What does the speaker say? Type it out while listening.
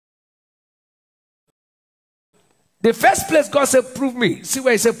The first place God said, prove me. See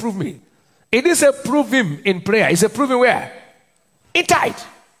where he said, prove me. He didn't say, prove him in prayer. He said, prove him where? In tithe.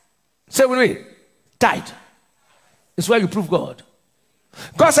 Say with me. Tithe. It's where you prove God.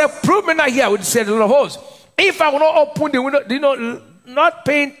 God said, prove me not here with the Lord of hosts. If I will not open the window, you know, not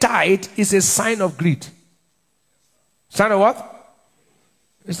paying tithe is a sign of greed. Sign of what?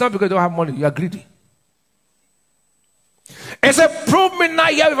 It's not because you don't have money. You are greedy. He said, prove me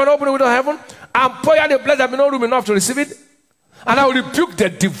not here if I don't open the window of heaven and pour out the blood, there be no room enough to receive it. And I will rebuke the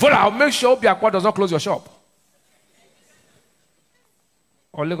devourer. I'll make sure Obiakwa does not close your shop.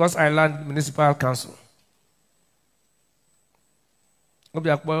 Or Lagos Island Municipal Council.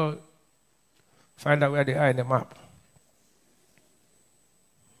 Obiakwa, find out where they are in the map.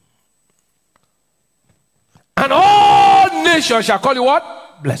 And all nations shall call you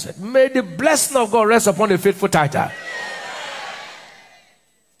what? Blessed. May the blessing of God rest upon the faithful tither.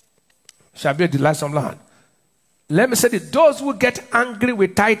 Shall be a delightsome land. Let me say this. Those who get angry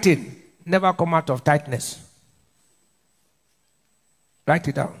with tithing never come out of tightness. Write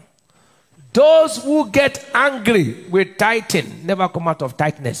it down. Those who get angry with tithing never come out of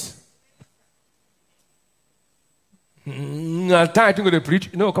tightness. Tithing with the preach,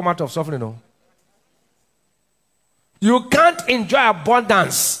 you know, come out of suffering. No. You can't enjoy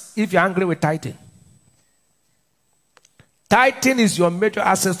abundance if you're angry with tithing. Tithing is your major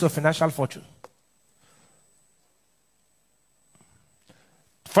access to financial fortune.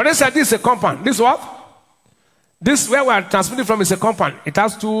 For instance, this is a compound. This what? This where we are transmitting from is a compound. It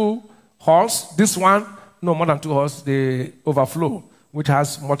has 2 halls. This one, no more than 2 halls. The overflow, which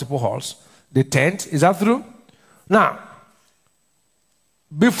has multiple halls. The tent, is that through? Now,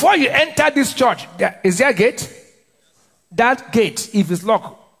 before you enter this church, is there a gate? That gate, if it's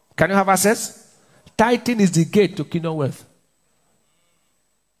locked, can you have access? Tithing is the gate to kingdom wealth.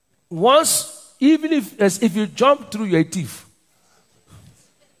 Once, even if you jump through, you're a thief.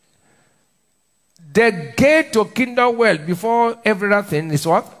 The gate to kingdom wealth before everything is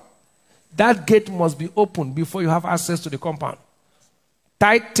what? That gate must be opened before you have access to the compound.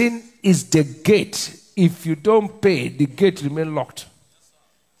 Tithing is the gate. If you don't pay, the gate remains locked.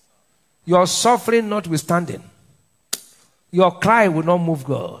 Your suffering notwithstanding, your cry will not move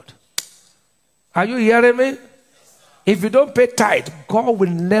God. Are you hearing me? If you don't pay tithe, God will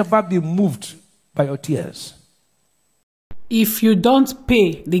never be moved by your tears. If you don't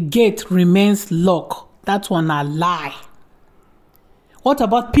pay, the gate remains locked. That one a lie. What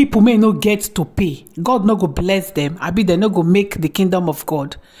about people may not get to pay? God no go bless them. I be they no go make the kingdom of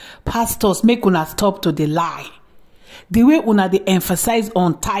God. Pastors, make una stop to the lie. The way una they emphasize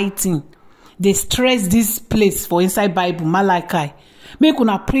on tithing, they stress this place for inside Bible, Malachi. Make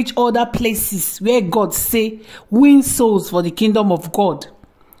una preach other places where God say, win souls for the kingdom of God.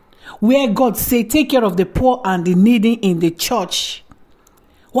 Where God say, take care of the poor and the needy in the church.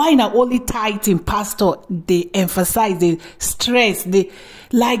 Why not only tithing, pastor, they emphasize, they stress, they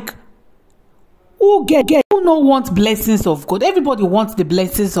like, who no want blessings of God? Everybody wants the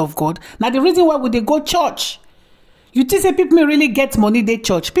blessings of God. Now the reason why would they go church? You think say people may really get money, they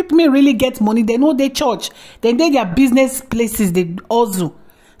church. People may really get money, they know they church. Then they their business places, they also.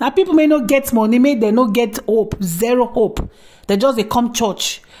 Now people may not get money, may they not get hope, zero hope. They come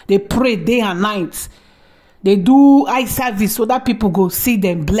church. They pray day and night. They do eye service so that people go see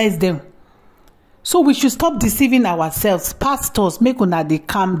them, bless them. So we should stop deceiving ourselves. Pastors, make una they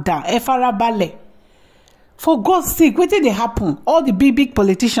calm down. Efarabale. For God's sake, what did they happen? All the big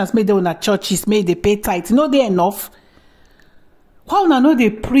politicians made their churches, made they pay tithe. No, they enough. Why not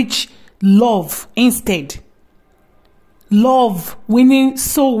they preach love instead? Love, winning,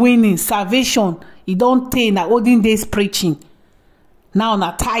 soul winning, salvation. You don't take na olden days preaching. Now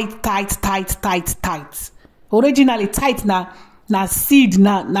na tithe. Originally tithe na seed,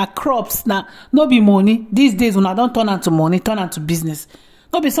 na crops, no be money. These days when I don't turn into money, turn into business.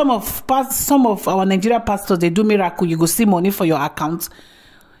 No be some of our Nigeria pastors, they do miracle, you go see money for your account.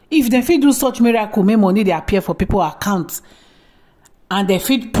 If they fit do such miracle, may money they appear for people's accounts. And they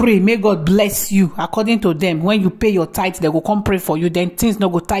fit pray, may God bless you. According to them, when you pay your tithe, they will come pray for you. Then things no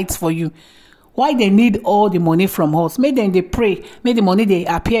go tithe for you. Why they need all the money from us? May then they pray, may the money they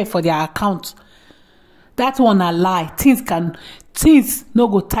appear for their account. That one a lie. Things no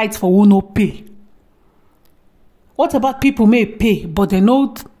go tithe for who no pay. What about people may pay, but they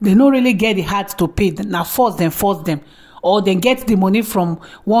no really get the heart to pay? Now force them. Or they get the money from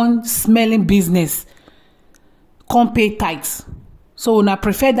one smelling business. Come pay tithes. So I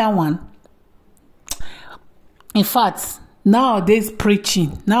prefer that one. In fact, nowadays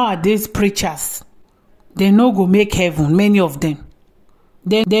preachers, they no go make heaven, many of them.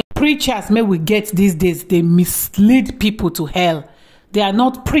 They preachers may we get these days, they mislead people to hell. They are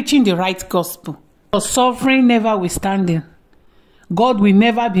not preaching the right gospel. Your suffering never withstanding. God will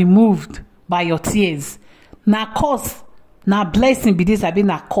never be moved by your tears. Now curse, now blessing be this have been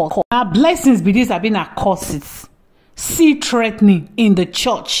a curse. Now blessings be this have been a curses. See threatening in the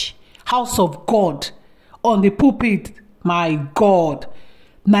church, house of God, on the pulpit. My God,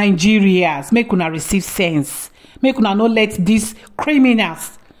 Nigerians, make una receive sense. Make una not let these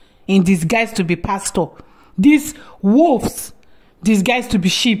criminals in disguise to be pastor, these wolves disguised to be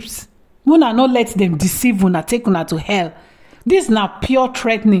sheep, una not let them deceive una, take una to hell. This na pure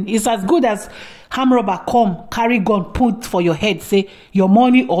threatening. It's as good as armed robber come, carry gun, put for your head, say your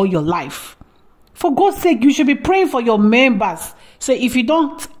money or your life. For God's sake, you should be praying for your members. Say if you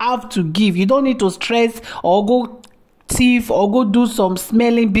don't have to give, you don't need to stress or go thief or go do some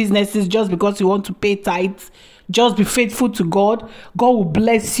smelling businesses just because you want to pay tithes. Just be faithful to God. God will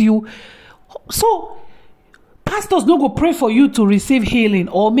bless you. So pastors no go pray for you to receive healing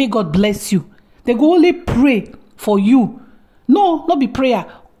or may God bless you. They go only pray for you. No, not be prayer.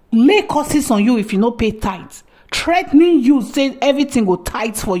 Lay curses on you if you no pay tithes. Threatening you, say everything will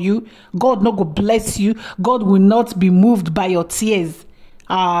tithe for you. God no go bless you. God will not be moved by your tears.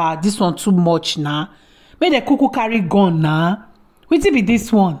 This one too much now. May the cuckoo carry gun now. Wait till be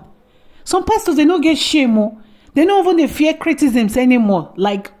this one. Some pastors they no get shame. Oh. They don't even they fear criticisms anymore.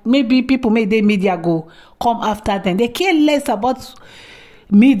 Like maybe people may the media go come after them. They care less about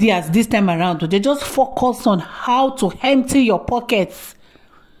medias this time around. They just focus on how to empty your pockets.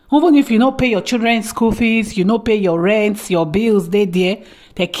 Even if you don't pay your children's school fees, you don't pay your rents, your bills, they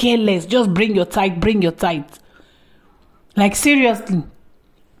care less. Just bring your tithe, bring your tithe. Like seriously.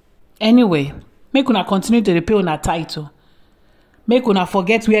 Anyway, make una continue to repay una tithe. Make una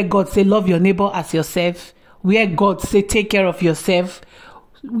forget where God say love your neighbor as yourself. Where God say take care of yourself.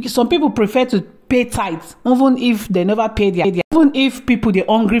 Some people prefer to pay tithes, even if they never pay their. Even if people they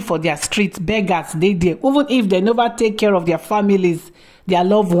hungry for their streets, beggars they there. Even if they never take care of their families, their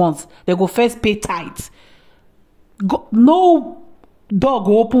loved ones, they go first pay tithes. No door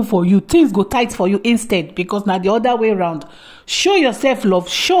go open for you. Things go tight for you instead, because now the other way around. Show yourself love.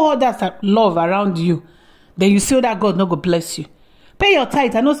 Show others love around you. Then you see that God no go bless you. Pay your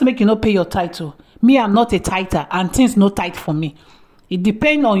tithe. I know to make you not pay your tithe. Me, I'm not a tither, and things no tithe for me. It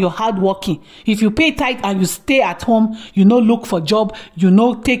depends on your hard working. If you pay tithe and you stay at home, you no look for job, you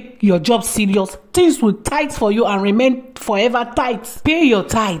no take your job serious, things will tithe for you and remain forever tithe. Pay your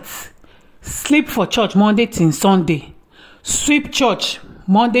tithe. Sleep for church Monday till Sunday. Sweep church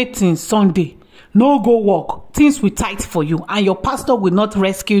Monday till Sunday. No go work. Things will tithe for you, and your pastor will not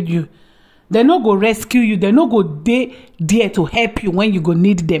rescue you. They no go rescue you. They no go there to help you when you go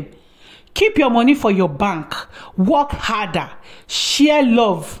need them. Keep your money for your bank. Work harder. Share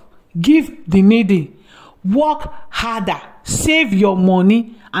love. Give the needy. Work harder. Save your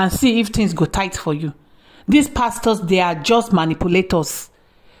money and see if things go tight for you. These pastors, they are just manipulators.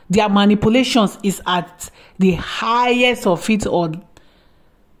 Their manipulations is at the highest of it all.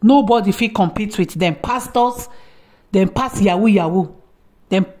 Nobody fit compete with them. Pastors, them pass yahoo.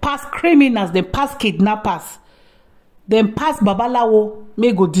 Them pass criminals. Them pass kidnappers. Then pass babalawo,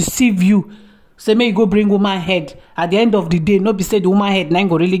 may go deceive you. Say may you go bring woman head. At the end of the day, no be say the woman head now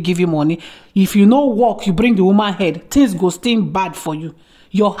go really give you money. If you no work, you bring the woman head. Things go still bad for you.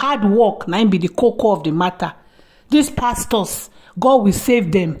 Your hard work now be the cocoa of the matter. These pastors, God will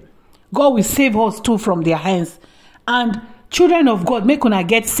save them. God will save us too from their hands. And children of God, make una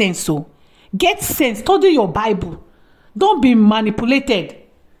get sense. So get sense. Study your Bible. Don't be manipulated.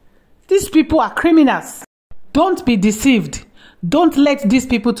 These people are criminals. Don't be deceived. Don't let these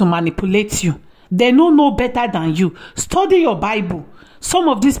people to manipulate you. They know better than you. Study your Bible. Some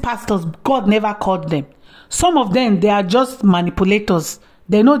of these pastors, God never called them. Some of them, they are just manipulators.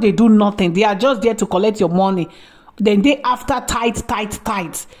 They know they do nothing. They are just there to collect your money. Then they after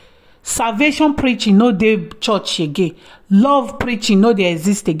tithe. Salvation preaching, no they church again. Love preaching, no they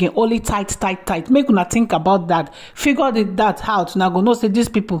exist again. Only tithe. Make una think about that. Figure that out. Now go no say these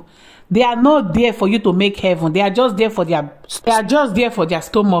people. They are not there for you to make heaven. They are just there for their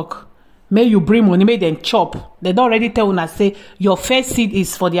stomach. May you bring money, may them chop. They don't already tell una say your first seed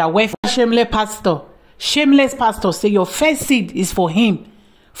is for their welfare. Shameless pastor say your first seed is for him,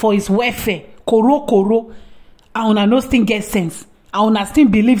 for his welfare. Koro. And una no still get sense. And una still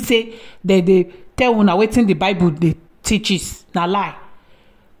believe say they tell una waiting the Bible they teaches. Na lie.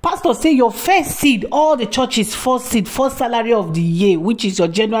 Pastor say your first seed, all the church's first seed, first salary of the year, which is your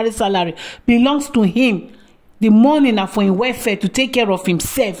January salary, belongs to him. The money now for him welfare to take care of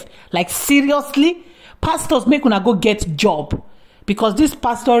himself. Like seriously? Pastors make una go get job. because this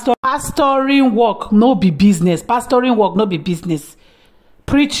pastoring work no be business. Pastoring work no be business.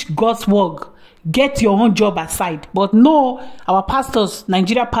 Preach God's word. Get your own job aside. But no, our pastors,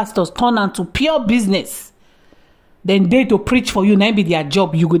 Nigeria pastors, turn into pure business. Then they to preach for you, now be their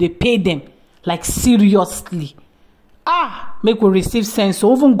job. You go to pay them. Like seriously. Make we receive sense.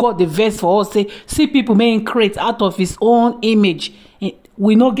 So even God the verse for us say, see people may create out of his own image.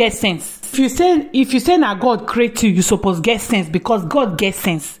 We no get sense. If you say now God create you suppose get sense, because God gets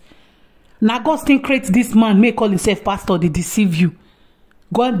sense. Now God still create this man, may call himself pastor, they deceive you.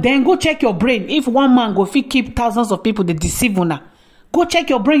 Then go check your brain. If one man go fit keep thousands of people, they deceive you now. Go check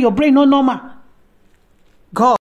your brain no normal. God.